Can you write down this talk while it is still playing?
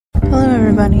Hello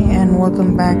everybody, and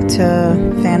welcome back to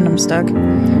Fandomstuck.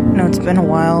 I know it's been a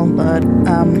while, but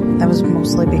that was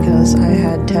mostly because I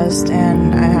had tests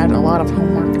and I had a lot of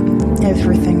homework and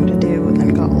everything to do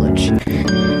within college.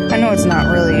 I know it's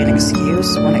not really an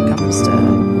excuse when it comes to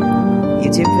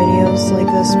YouTube videos like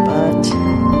this, but,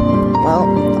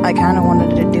 well, I kind of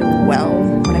wanted to do well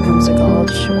when it comes to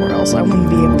college, or else I wouldn't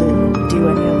be able to do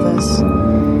any of this.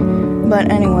 But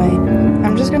anyway,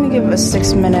 I'm just going to give a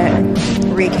 6-minute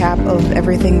recap of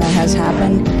everything that has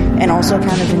happened, and also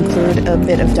kind of include a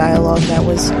bit of dialogue that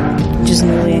was just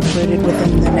newly included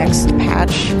within the next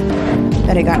patch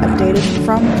that it got updated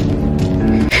from.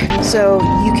 So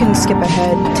you can skip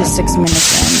ahead to 6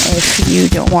 minutes in if you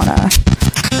don't want to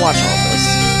watch all this.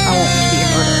 I won't be a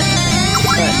murder or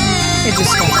anything, but it's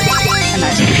just kind of a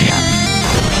nice recap.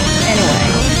 Anyway,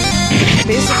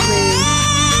 basically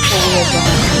what we have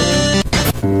gone through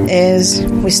is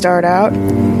we start out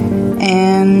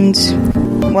and,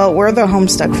 well, we're the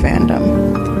Homestuck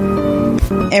fandom.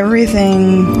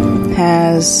 Everything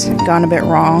has gone a bit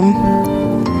wrong,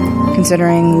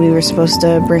 considering we were supposed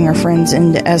to bring our friends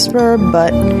into Esper,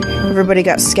 but everybody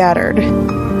got scattered.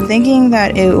 Thinking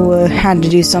that it had to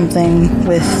do something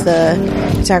with the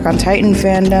Attack on Titan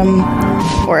fandom,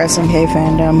 or SNK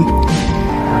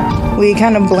fandom, we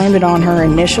kind of blamed it on her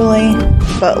initially,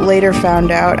 but later found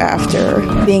out after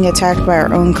being attacked by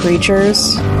our own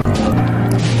creatures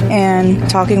and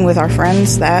talking with our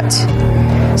friends that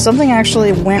something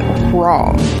actually went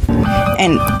wrong,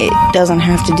 and it doesn't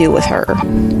have to do with her.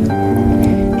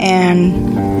 And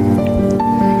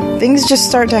things just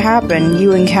start to happen.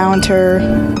 You encounter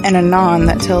an Anon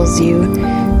that tells you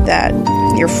that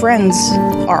your friends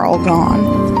are all gone.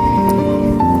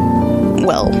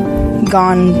 Well,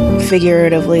 gone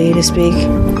figuratively to speak,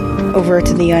 over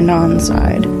to the Anon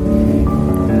side,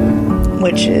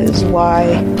 which is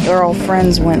why your all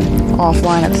friends went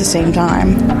offline at the same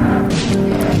time.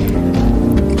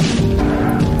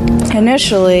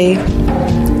 Initially,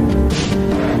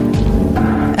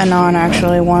 Anon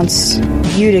actually wants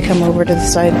you to come over to the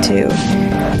side too.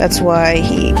 That's why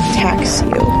he attacks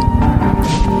you.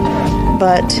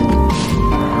 But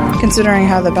considering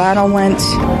how the battle went,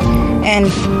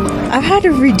 and I've had to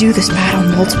redo this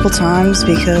battle multiple times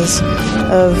because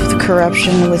of the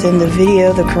corruption within the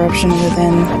video, the corruption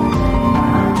within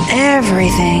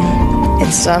everything.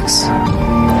 It sucks.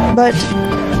 But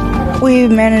we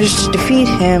managed to defeat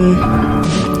him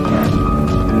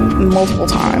multiple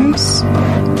times.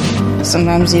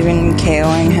 Sometimes even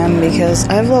KOing him, because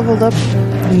I've leveled up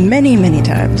many, many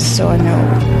times, so I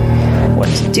know what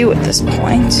to do at this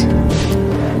point.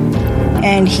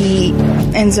 And he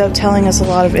ends up telling us a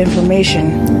lot of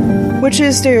information, which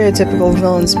is stereotypical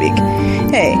villain speak.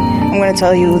 Hey, I'm going to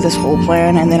tell you this whole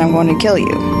plan, and then I'm going to kill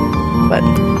you. But,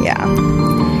 yeah.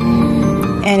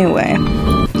 Anyway,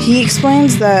 he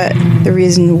explains that the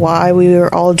reason why we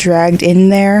were all dragged in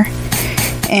there,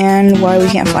 and why we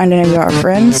can't find any of our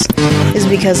friends, is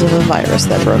because of a virus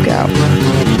that broke out.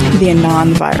 The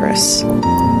Anon virus.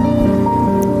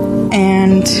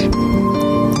 And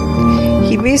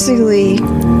he basically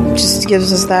just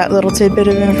gives us that little tidbit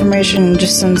of information and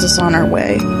just sends us on our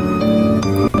way.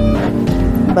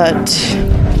 But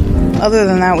other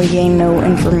than that, we gain no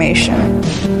information.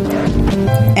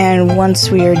 And once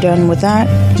we are done with that,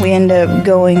 we end up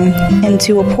going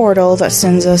into a portal that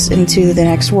sends us into the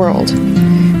next world,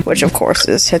 which of course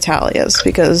is Hitalia's,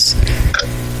 because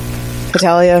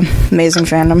Hitalia, amazing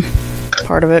fandom,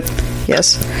 part of it,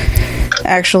 yes.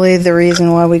 Actually, the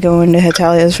reason why we go into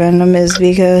Hitalia's fandom is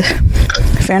because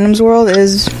Fandom's world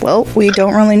is, well, we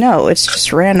don't really know. It's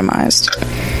just randomized.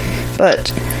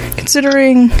 But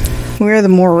considering we're the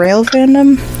more rail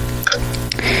fandom,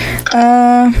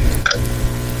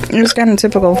 it was kind of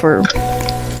typical for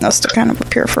us to kind of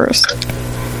appear first.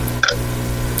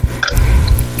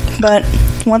 But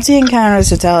once he encounters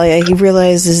Hitalia, he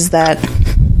realizes that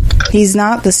he's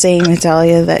not the same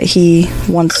Hitalia that he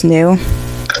once knew.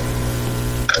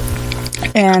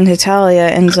 And Hitalia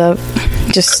ends up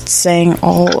just saying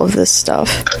all of this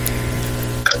stuff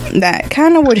that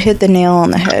kind of would hit the nail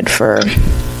on the head for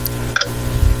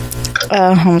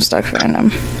Homestuck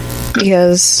fandom,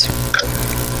 because,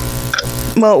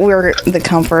 well, we're the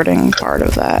comforting part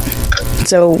of that,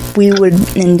 so we would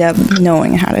end up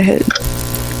knowing how to hit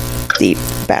the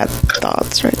bad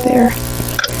thoughts right there.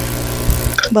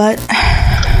 But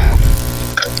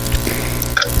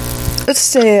let's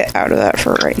stay out of that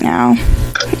for right now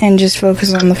and just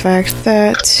focus on the fact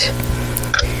that,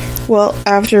 well,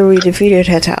 after we defeated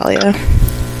Hitalia,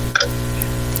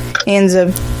 he ends up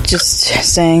just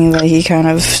saying that he kind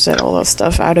of said all that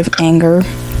stuff out of anger,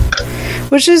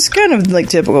 Which is kind of like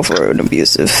typical for an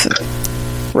abusive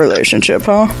relationship,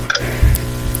 huh?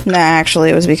 Nah, actually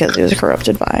it was because he was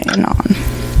corrupted by Anon,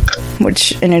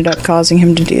 which ended up causing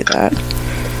him to do that.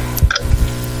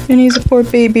 And he's a poor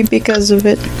baby because of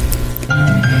it.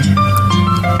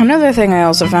 Another thing I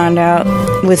also found out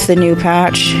with the new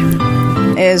patch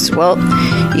is, well,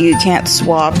 you can't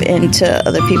swap into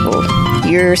other people.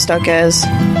 You're stuck as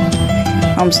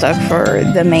Homestuck for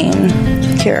the main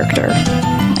character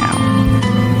now.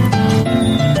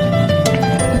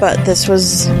 But this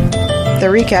was the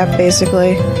recap,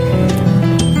 basically.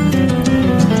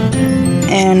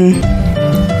 And,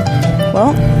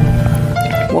 well,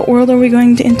 what world are we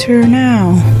going to enter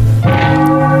now?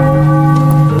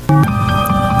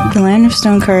 The land of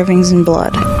stone carvings and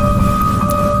blood.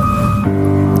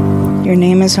 Your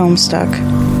name is Homestuck.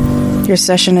 Your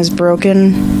session is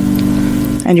broken,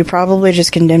 and you probably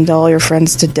just condemned all your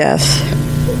friends to death.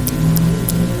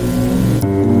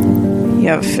 You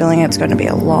have a feeling it's going to be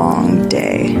a long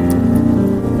day.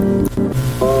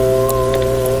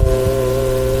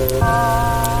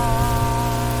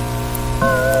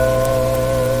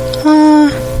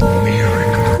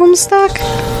 Homestuck?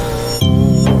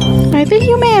 I think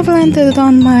you may have landed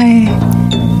on my...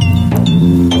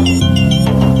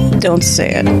 Don't say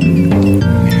it.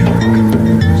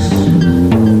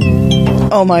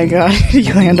 Oh my god,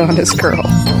 you land on his girl.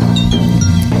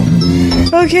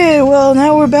 Okay, well,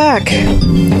 now we're back.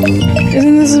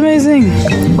 Isn't this amazing?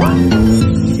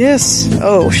 Yes.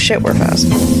 Oh shit, we're fast.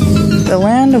 The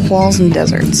land of walls and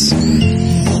deserts.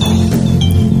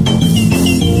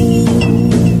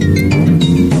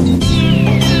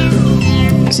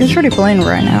 Seems pretty plain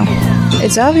right now.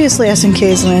 It's obviously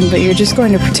SNK's land, but you're just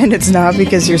going to pretend it's not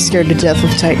because you're scared to death of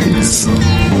Titans.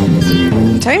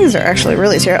 Titans are actually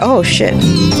really oh shit.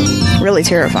 Really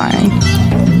terrifying.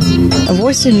 A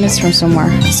voice emits from somewhere.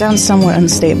 It sounds somewhat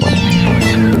unstable.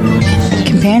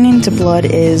 Companion to blood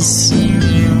is...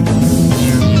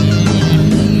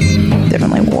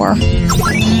 definitely war.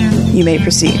 You may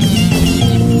proceed.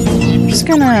 I'm just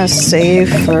gonna save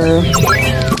for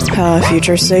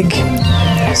future's sake.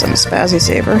 Some spazzy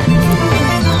saber.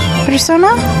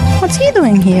 Persona? What's he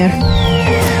doing here?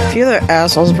 A few other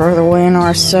assholes broke their way in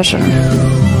our session.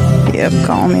 Yep,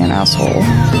 call me an asshole.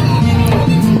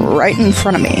 Right in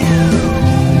front of me.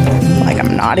 Like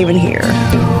I'm not even here.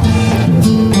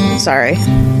 Sorry.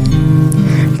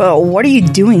 But what are you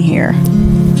doing here?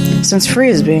 Since Free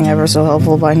is being ever so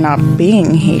helpful by not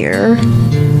being here,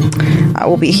 I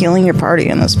will be healing your party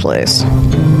in this place.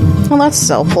 Well, that's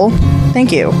helpful.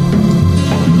 Thank you.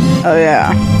 Oh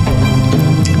yeah.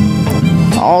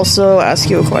 I'll also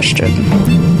ask you a question.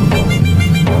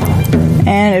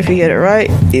 And if you get it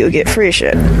right, you'll get free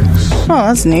shit. Oh,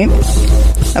 that's neat.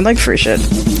 I'd like free shit.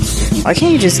 Why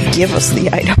can't you just give us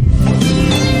the item?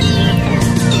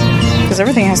 Because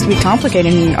everything has to be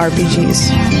complicated in RPGs.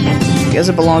 Because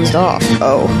it belongs to off.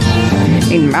 Oh.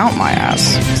 You'd mount my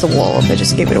ass. It's the wall if I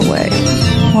just gave it away.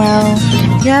 Well,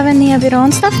 do you have any of your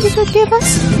own stuff you could give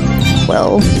us?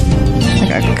 Well... I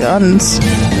got guns.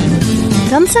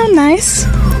 Guns sound nice.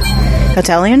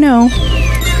 Natalia, no.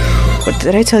 What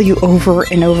did I tell you over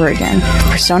and over again? If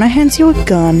Persona hands you a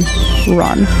gun,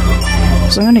 run.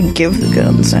 So I'm gonna give the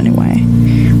guns anyway.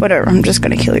 Whatever, I'm just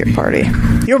gonna kill your party.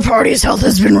 Your party's health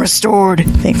has been restored,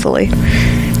 thankfully.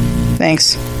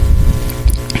 Thanks.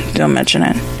 Don't mention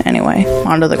it. Anyway,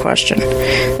 on to the question.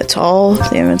 The tall,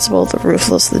 the invincible, the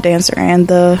ruthless, the dancer, and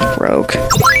the rogue.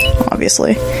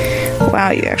 Obviously.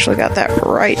 Wow, you actually got that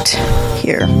right.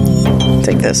 Here,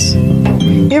 take this.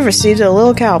 You've received a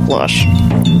little cow plush.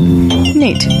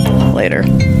 Neat. Later.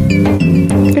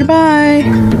 Goodbye.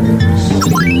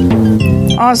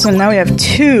 Awesome, now we have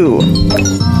 2.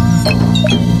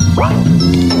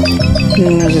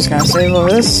 I'm just gonna save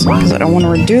over this, because I don't want to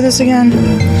redo this again.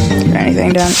 Or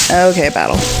anything done. Okay,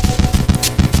 battle.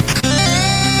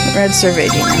 Red Survey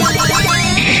Demon.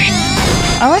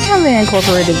 I like how they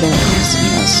incorporated the wings in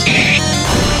this.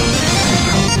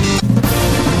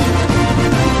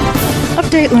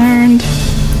 Update learned.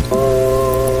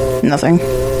 Nothing.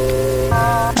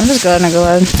 I'm just gonna go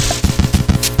ahead.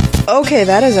 Okay,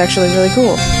 that is actually really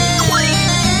cool.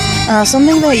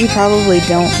 Something that you probably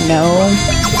don't know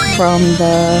from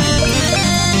the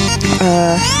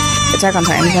Attack on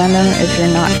Titan fandom, if you're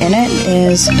not in it,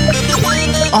 is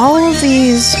all of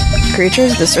these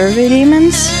creatures, the survey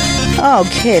demons.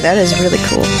 Okay, that is really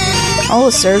cool. All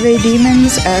the survey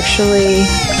demons actually,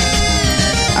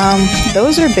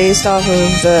 those are based off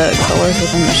of the colors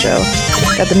within the show.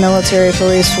 Got the military,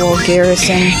 police, war,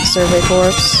 garrison, survey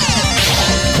corps.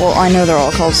 Well, I know they're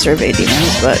all called survey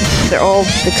demons, but they're all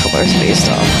the colors based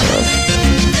off of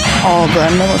all the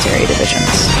military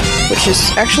divisions, which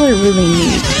is actually really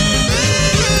neat.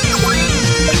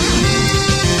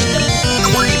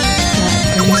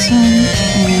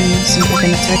 And so we're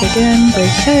gonna attack again,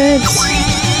 break heads.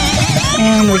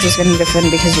 And we're just gonna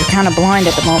defend because you're kind of blind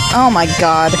at the moment. Oh my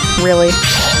god, really?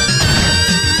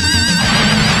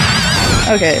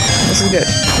 Okay, this is good.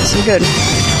 This is good.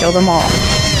 Kill them all.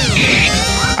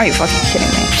 Are you fucking kidding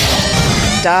me?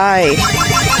 Die.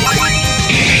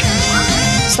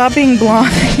 Stop being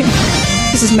blind.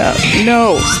 This is no.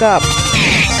 No, stop.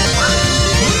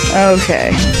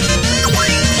 Okay.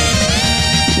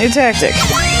 New tactic.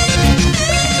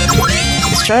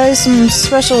 Let's try some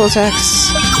special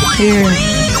attacks here.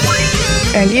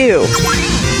 And you.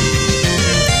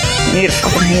 We need to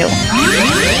fucking heal.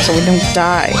 So we don't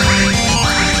die.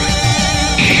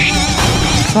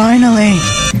 Finally.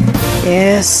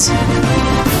 Yes.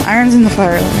 Irons in the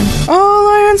fire. All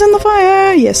irons in the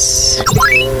fire. Yes.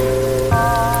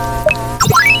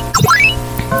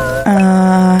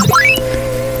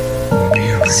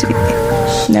 Let's see.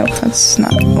 No, that's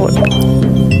not what.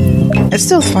 I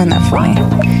still find that funny.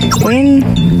 We need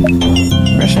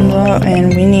Russian law,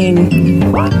 and we need.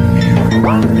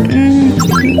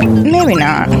 Maybe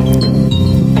not.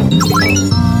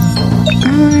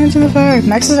 Irons in the fire.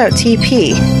 Maxes out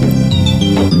TP.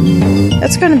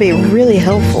 That's going to be really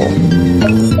helpful.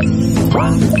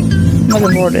 I'm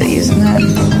looking forward to using that.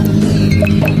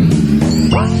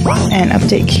 And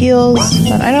update heals,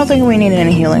 but I don't think we need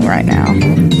any healing right now.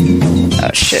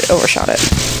 Oh shit, overshot it.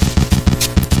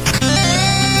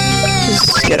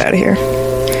 Just get out of here.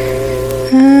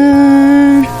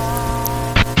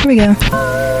 Here we go.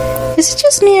 Is it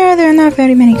just me, or are there not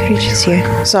very many creatures here?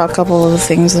 I saw a couple of the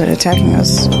things that are attacking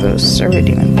us, those survey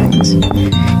demon things.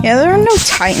 Yeah, there are no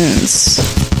titans.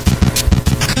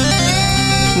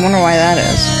 I wonder why that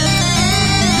is.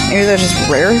 Maybe they're just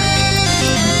rare?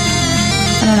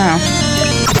 I don't know.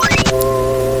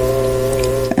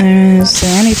 Is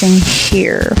there anything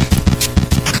here?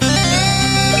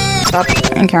 Stop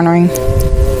encountering.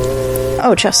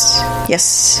 Oh, chests.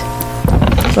 Yes.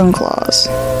 Bone claws.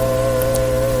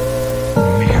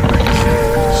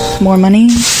 More money.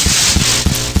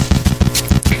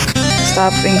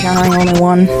 Stop encountering only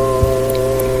one.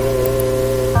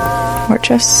 More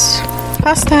chests.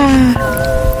 Pasta!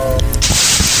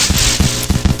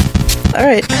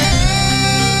 Alright.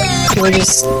 Can we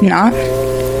just not?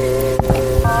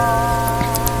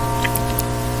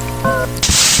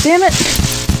 Damn it!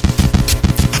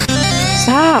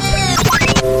 Stop!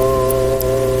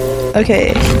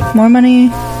 Okay, more money.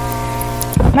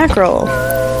 Mackerel.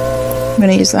 I'm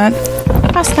gonna use that.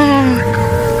 Pasta!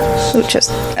 Oh,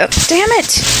 just. Oh, damn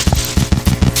it!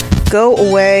 Go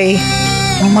away.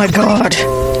 Oh my god.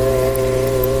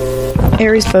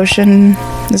 Ares potion.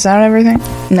 Is that everything?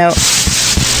 No.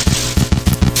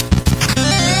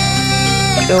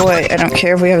 Go away. I don't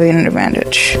care if we have the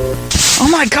advantage. Oh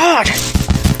my god!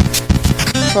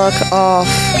 Fuck off.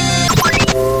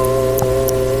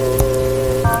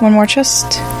 One more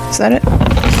chest. Is that it?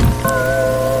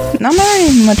 Not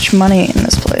very much money in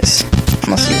this place.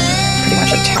 Unless you pretty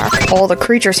much attack all the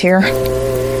creatures here.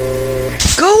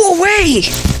 Go away!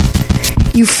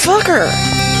 You fucker!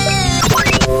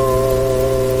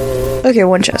 Okay,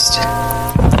 one chest.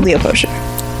 Leo potion.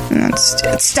 And that's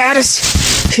it's status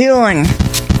healing.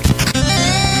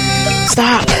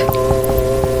 Stop.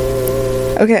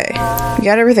 Okay, we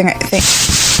got everything, I think.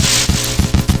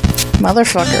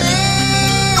 Motherfucker.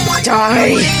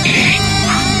 Die!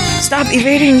 Stop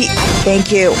evading me!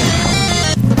 Thank you.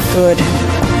 Good.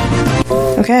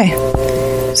 Okay,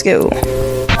 let's go.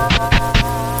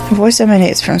 Her voice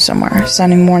emanates from somewhere,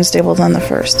 sounding more unstable than the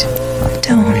first.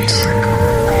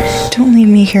 Don't leave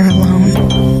me here alone.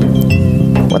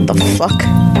 What the fuck?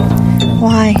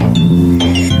 Why?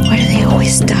 Why do they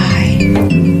always die?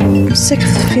 I'm sick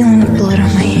of the feeling of blood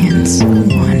on my hands.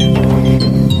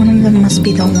 One of them must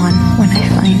be the one when I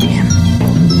find him.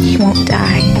 He won't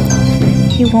die.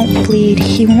 He won't bleed.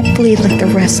 He won't bleed like the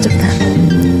rest of them.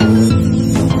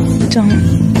 Don't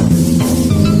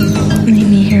leave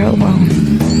me here alone.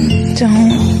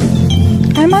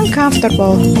 Don't. I'm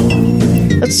uncomfortable.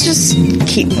 Let's just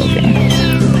keep moving.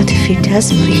 But if he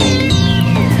does bleed,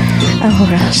 I will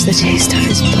relish the taste of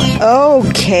his blood.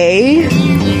 Okay.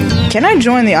 Can I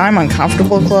join the I'm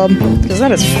Uncomfortable Club? Because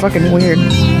that is fucking weird. I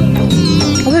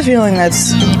have a feeling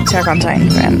that's Attack on Titan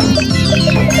fandom.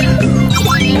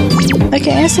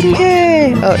 Okay,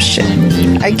 SMK! Oh shit.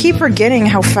 I keep forgetting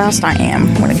how fast I am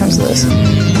when it comes to this.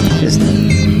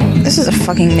 This is a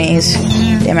fucking maze.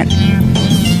 Damn it.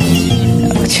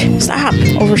 Stop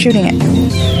overshooting it.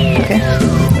 Okay.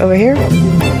 Over here?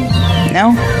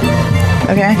 No?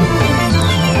 Okay.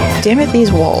 Damn it,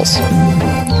 these walls.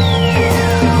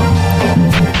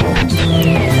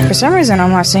 For some reason,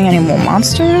 I'm not seeing any more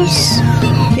monsters.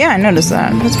 Yeah, I noticed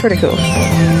that. That's pretty cool.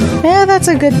 Yeah, that's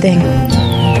a good thing.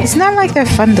 It's not like they're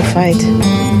fun to fight.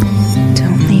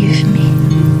 Don't leave me.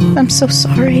 I'm so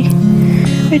sorry.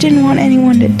 I didn't want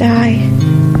anyone to die.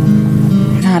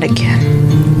 Not again.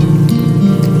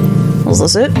 Was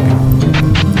this it?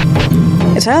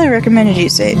 It's highly recommended you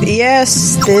save.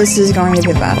 Yes, this is going to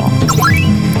be a battle.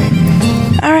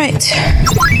 Alright.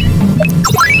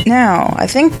 Now, I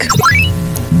think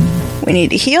we need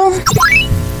to heal.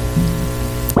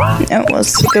 No,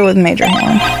 let's go with major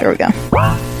healing. There we go.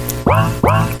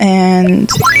 And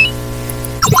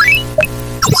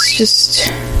it's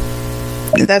just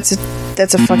that's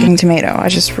a fucking tomato. I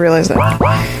just realized that.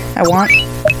 I want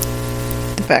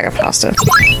the bag of pasta.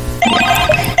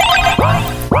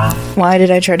 Why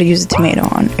did I try to use a tomato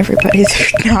on everybody?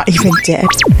 They're not even dead.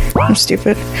 I'm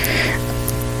stupid.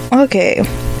 Okay.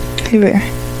 Here.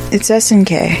 It's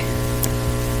SNK.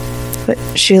 But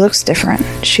she looks different.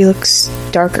 She looks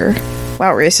darker.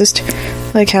 Wow, racist.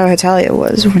 Like how Hetalia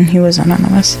was when he was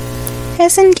anonymous.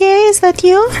 SNK, is that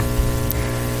you?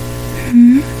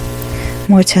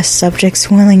 More test subjects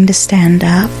willing to stand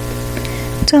up.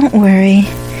 Don't worry.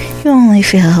 You'll only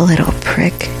feel a little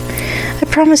prick. I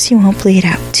promise you won't bleed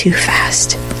out too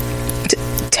fast.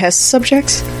 Test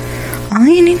subjects? All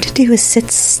you need to do is sit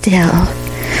still.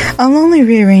 I'll only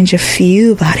rearrange a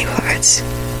few body parts.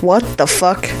 What the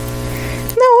fuck?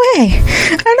 No way!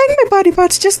 I like my body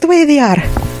parts just the way they are.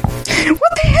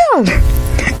 What the hell?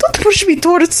 Don't push me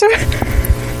towards sir.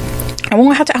 I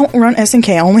won't have to outrun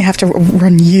SNK, I only have to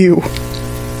run you.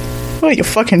 Oh, you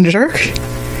fucking jerk.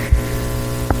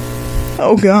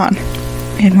 Oh god.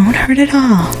 It won't hurt at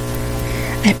all.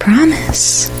 I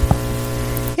promise.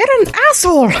 You're an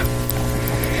asshole!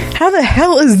 How the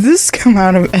hell is this come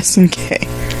out of SNK?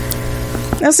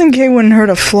 SNK wouldn't hurt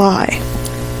a fly.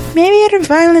 Maybe your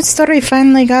violent story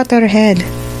finally got to her head.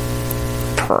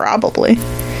 Probably.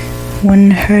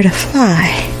 Wouldn't hurt a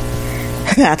fly.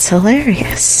 That's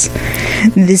hilarious.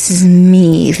 This is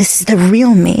me. This is the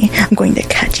real me. I'm going to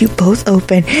cut you both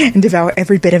open and devour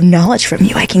every bit of knowledge from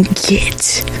you I can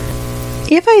get.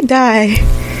 If I die,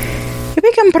 you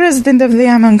become president of the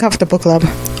I'm Uncomfortable Club.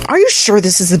 Are you sure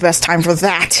this is the best time for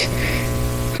that?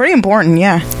 Pretty important,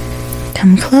 yeah.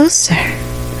 Come closer.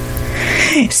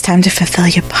 It's time to fulfill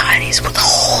your bodies with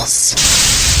holes.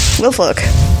 Well, fuck.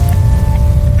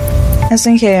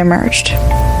 SNK emerged.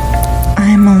 I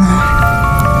am alone.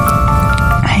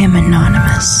 I am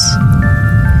anonymous.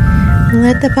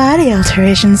 Let the body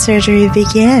alteration surgery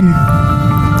begin.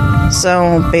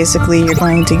 So, basically, you're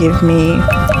going to give me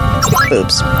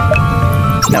boobs.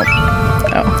 Nope.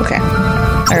 Oh, okay. I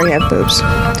already have boobs.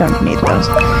 Don't need those.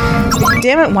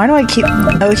 Damn it, why do I keep...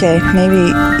 Okay,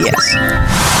 maybe... Yes.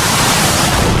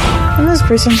 And this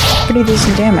person pretty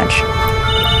decent damage.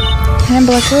 And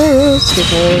Black Rose,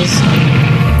 because...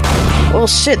 Well,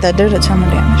 shit, that did a ton of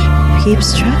damage. Keep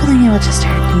struggling, it will just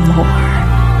hurt more.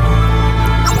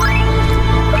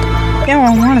 Yeah,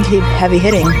 well, I want to keep heavy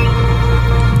hitting.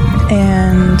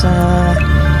 And,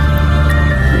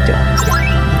 we don't.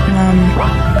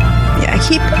 Yeah, I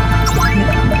keep...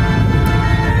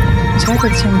 Attack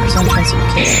with 10% chance of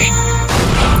kill.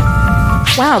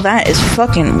 Wow, that is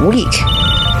fucking weak.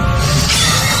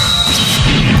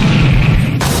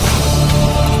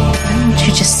 Why don't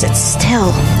you just sit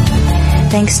still?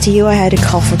 Thanks to you, I had to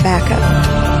call for backup.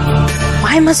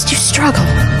 Why must you struggle?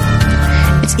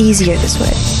 It's easier this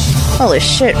way. Holy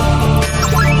shit.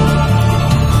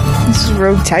 This is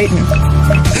Rogue Titan.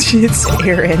 It's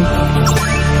Aaron.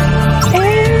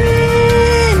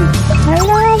 Aaron! I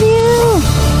love you!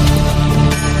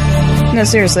 No,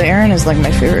 seriously, Aaron is like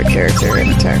my favorite character in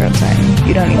Attack on Titan.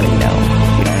 You don't even know.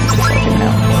 You don't even fucking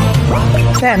know.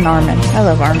 That and Armin. I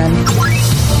love Armin.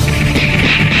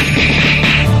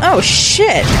 Oh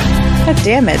shit! That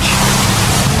damage.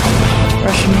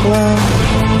 Russian blow.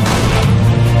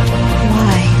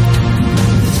 Why?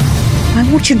 Why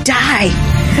won't you die?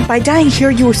 By dying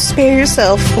here, you will spare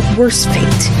yourself a worse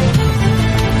fate.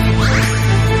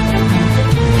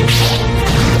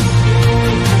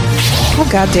 Oh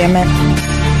god damn it.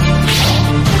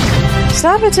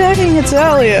 Stop attacking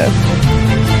Hetalia!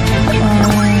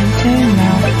 Okay,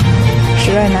 no.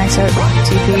 Should I max out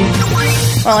TP?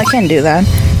 Well, I can do that.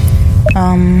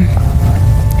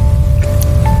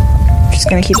 Just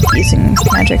gonna keep using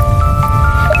magic.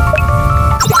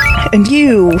 And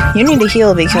you need to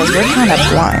heal because we're kind of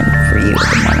blind for you at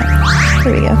the moment.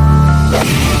 There we go.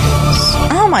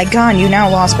 Oh my god, you now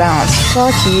lost balance.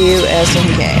 Fuck you,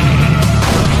 SNK.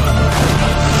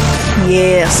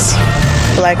 Yes.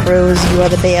 Black Rose, you are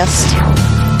the best.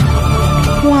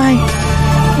 Why?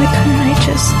 Why couldn't I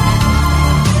just...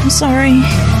 I'm sorry.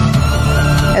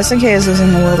 SNK is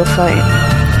in the will to fight.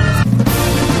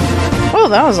 Oh,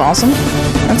 that was awesome.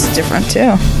 That's different,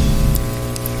 too.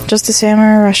 Justice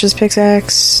Hammer, Rush's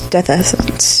Pickaxe, Death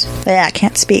Essence. Yeah, I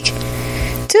can't speak.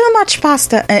 Too much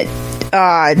pasta.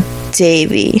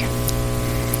 Davey.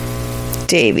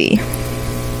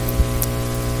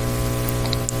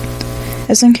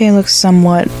 SNK looks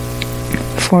somewhat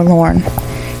forlorn.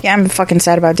 Yeah, I'm fucking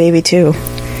sad about Davey, too.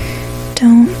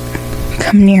 Don't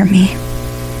come near me.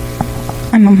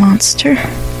 I'm a monster.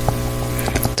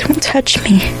 Don't touch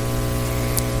me.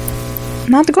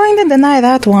 Not going to deny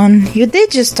that one. You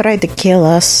did just try to kill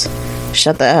us.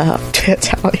 Shut the hell up,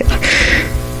 Talia.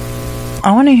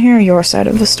 I want to hear your side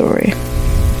of the story,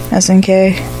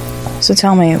 SNK. So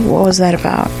tell me, what was that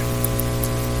about?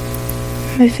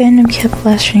 My fandom kept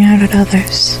lashing out at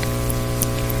others.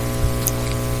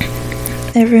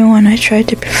 Everyone I tried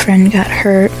to befriend got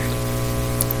hurt.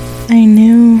 I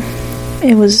knew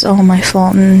it was all my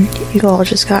fault and you all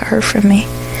just got hurt from me.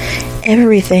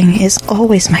 Everything is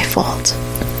always my fault.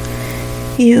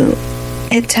 You,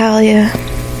 Italia,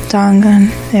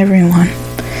 Dangan, everyone.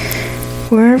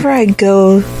 Wherever I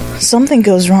go, something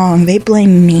goes wrong. They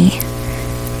blame me.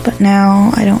 But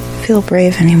now I don't feel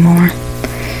brave anymore.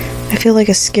 I feel like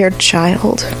a scared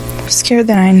child. I'm scared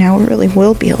that I now really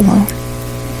will be alone.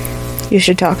 You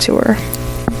should talk to her.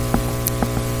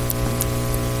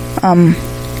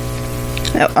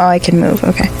 Oh, I can move.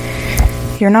 Okay.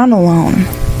 You're not alone.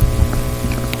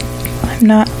 I'm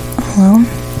not alone.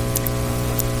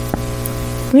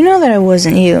 We know that it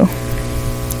wasn't you.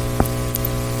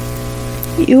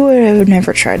 You would have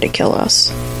never tried to kill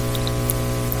us.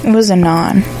 It was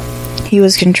Anon. He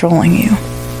was controlling you.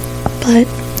 But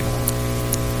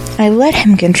I let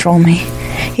him control me.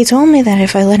 He told me that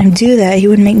if I let him do that, he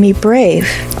would make me brave.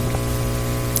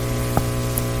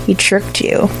 He tricked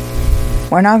you.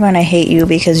 We're not going to hate you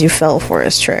because you fell for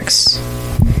his tricks.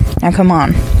 Now come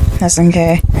on,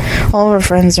 SNK. All of our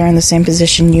friends are in the same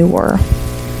position you were.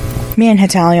 Me and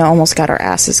Hitalia almost got our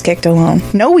asses kicked alone.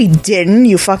 No, we didn't,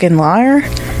 you fucking liar.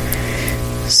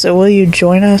 So will you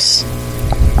join us?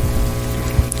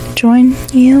 Join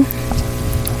you?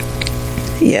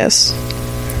 Yes.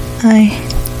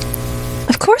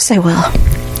 Of course I will.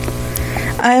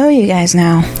 I owe you guys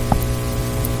now.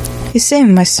 You saved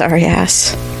my sorry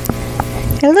ass.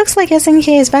 It looks like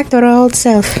SNK is back to her old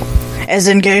self.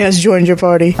 SNK has joined your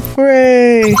party.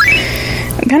 Hooray!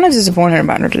 I'm kind of disappointed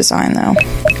about her design, though.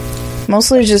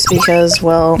 Mostly just because,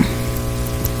 well...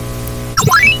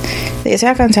 The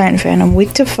Attack on Titan fandom,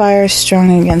 weak to fire,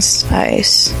 strong against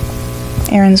ice.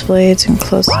 Aaron's blades and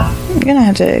close... I'm gonna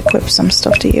have to equip some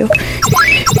stuff to you.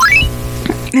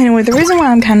 Anyway, the reason why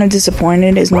I'm kind of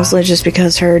disappointed is mostly just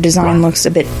because her design looks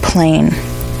a bit plain.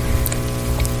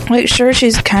 Like, sure,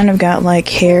 she's kind of got, like,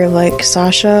 hair like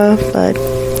Sasha, but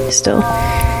still.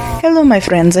 Hello, my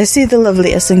friends. I see the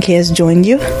lovely SNK has joined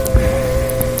you.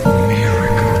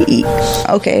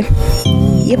 Okay.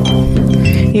 Yep.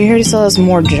 You're here to sell us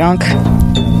more junk?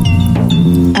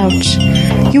 Ouch.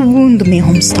 You wound me,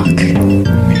 Homestuck.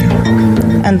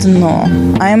 And no,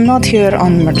 I am not here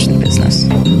on merchant business.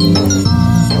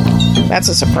 That's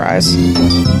a surprise.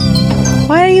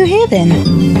 Why are you here then?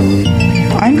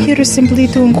 I'm here simply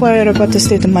to inquire about the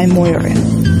state of my Moira.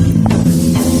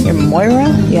 Your Moira?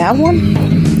 You have one?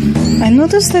 I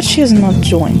noticed that she has not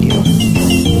joined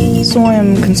you, so I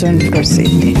am concerned for her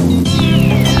safety.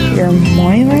 Your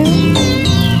Moira?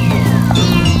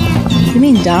 You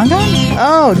mean Dangan?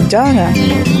 Oh, Dangan.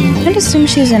 I'd assume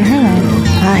she's in her own.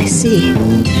 I see.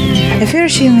 I fear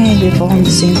she may be following the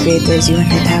same fate as you and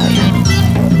Natalia.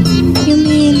 You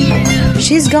mean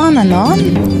she's gone Anon?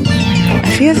 I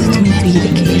fear that may be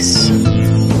the case.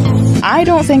 I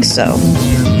don't think so.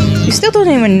 You still don't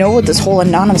even know what this whole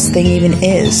anonymous thing even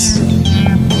is.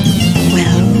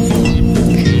 Well,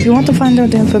 if you want to find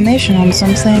out the information on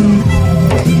something,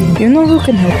 you know who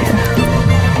can help you.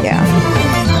 Yeah.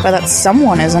 But that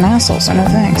someone is an asshole, so no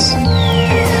thanks.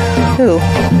 Who?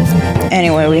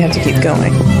 Anyway, we have to keep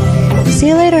going. See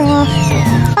you later, Hoff.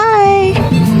 Bye!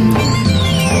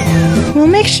 We'll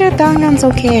make sure Dangan's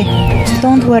okay.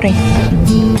 Don't worry.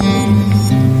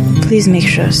 Please make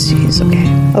sure he's okay.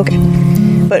 Okay.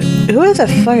 But who the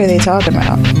fuck are they talking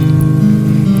about?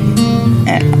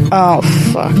 Oh,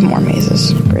 fuck. More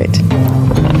mazes. Great.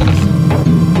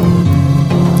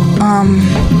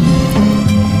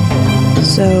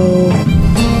 So...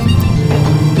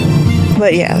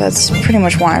 But yeah, that's pretty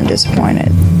much why I'm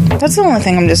disappointed. That's the only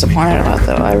thing I'm disappointed about,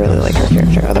 though. I really like her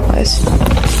character otherwise.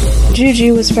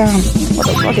 Juju was found. What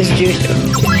the fuck is Juju?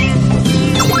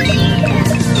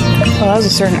 Oh, that was a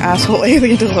certain asshole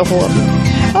alien to level up.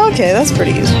 Okay, that's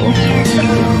pretty useful.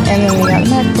 And then we got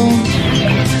Mackerel.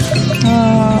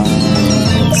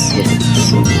 Let's see.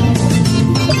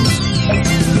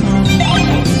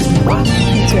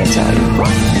 Let's tell you.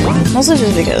 Mostly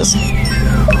just because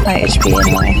my HP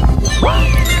anyway.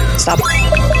 Stop.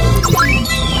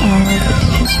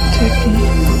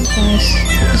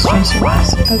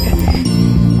 Okay.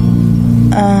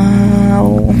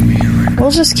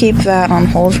 We'll just keep that on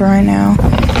hold for right now.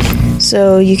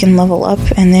 So you can level up,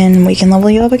 and then we can level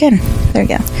you up again. There you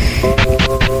go.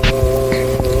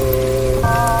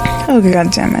 Oh,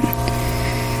 god damn it.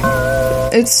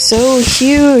 It's so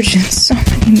huge. It's so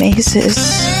many mazes.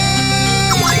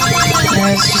 And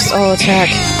it's just all attack.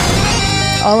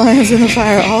 All hands in the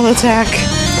fire, all attack.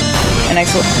 And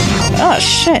excellent. Oh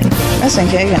shit.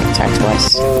 SNK can attack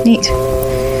twice. Neat.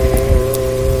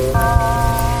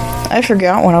 I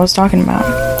forgot what I was talking about.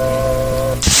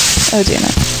 Oh damn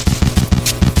it.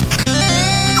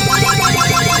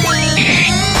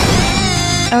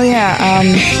 Oh yeah,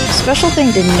 special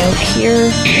thing to note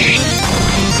here,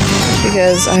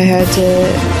 because I had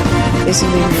to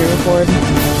basically re-record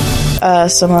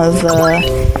some of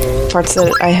the parts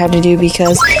that I had to do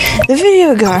because the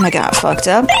video kinda got fucked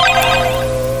up.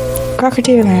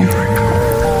 Crocketeer man.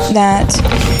 That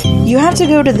you have to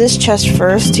go to this chest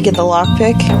first to get the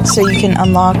lockpick, so you can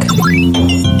unlock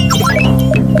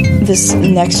this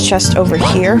next chest over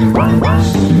here.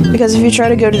 Because if you try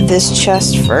to go to this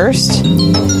chest first,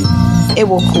 it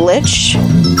will glitch,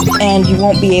 and you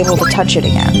won't be able to touch it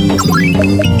again.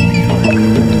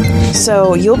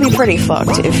 So you'll be pretty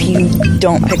fucked if you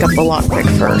don't pick up the lockpick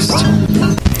first.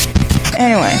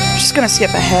 Anyway, just gonna skip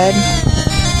ahead.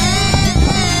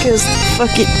 Because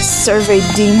fuck it, survey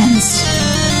demons.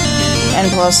 And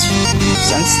plus,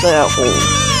 since the whole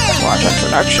large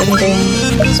introduction thing,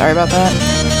 sorry about that,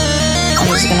 I'm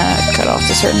just gonna cut off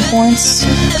to certain points,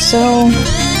 so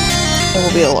it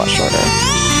will be a lot shorter.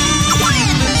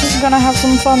 Just gonna have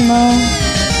some fun though.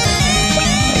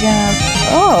 Again,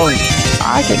 oh,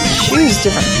 I could choose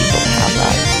different people to have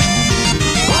that.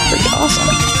 That's pretty awesome.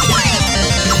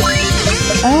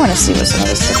 I wanna see what some of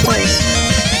this stuff is.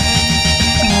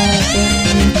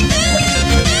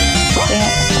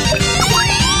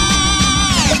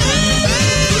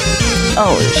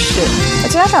 Holy shit.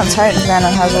 Attack on Titan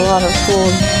fandom has a lot of cool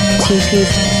TP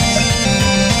things.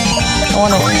 I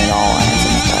wonder when it all ends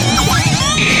in the title.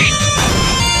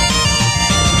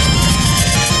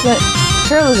 But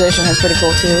paralyzation is pretty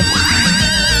cool too.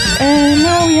 And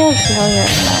now we have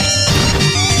nice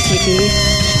TP.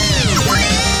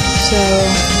 So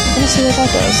I'm gonna see what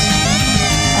that does.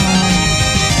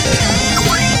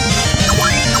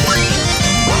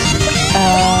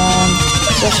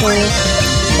 Special.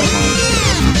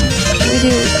 We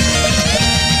do.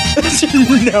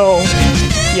 No.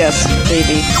 Yes,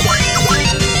 baby.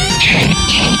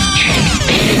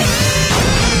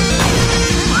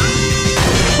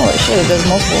 Holy shit, it does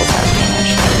multiple attack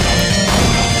damage.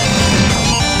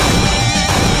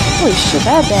 Holy shit,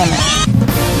 that damage.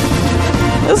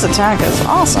 This attack is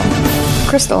awesome.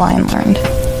 Crystalline learned.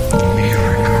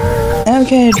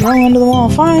 Okay, drill into the wall.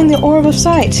 Find the orb of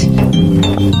sight.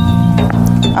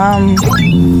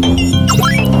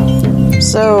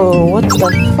 So, what the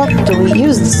fuck do we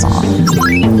use this on?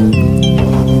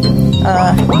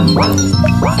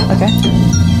 Okay.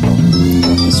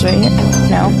 This right here?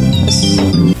 No. This...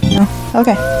 No.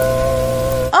 Okay.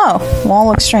 Oh! Wall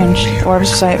looks strange. The orb's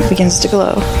sight begins to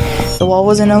glow. The wall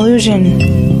was an illusion.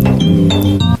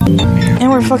 And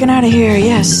we're fucking out of here,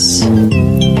 yes!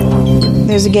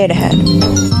 There's a gate ahead.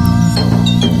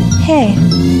 Hey,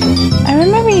 I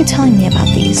remember you telling me about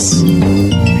these.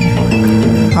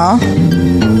 Huh?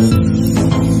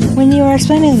 When you were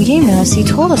explaining the game to us, you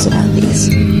told us about these.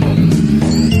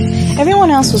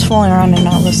 Everyone else was fooling around and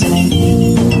not listening.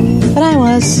 But I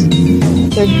was.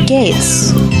 They're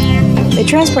gates. They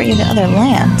transport you to other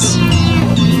lands.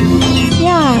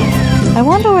 Yeah, I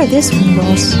wonder where this one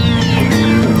goes.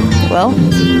 Well,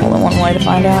 only one way to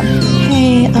find out.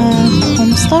 Hey,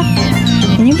 Fandomstuck,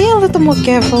 can you be a little more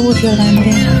careful with your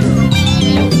landing?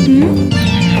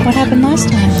 What happened last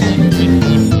time?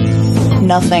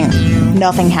 Nothing.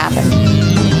 Nothing happened.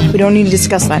 We don't need to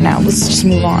discuss that now. Let's just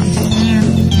move on.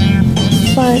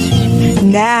 But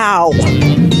now!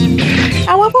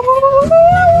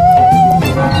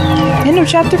 End of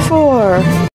chapter 4.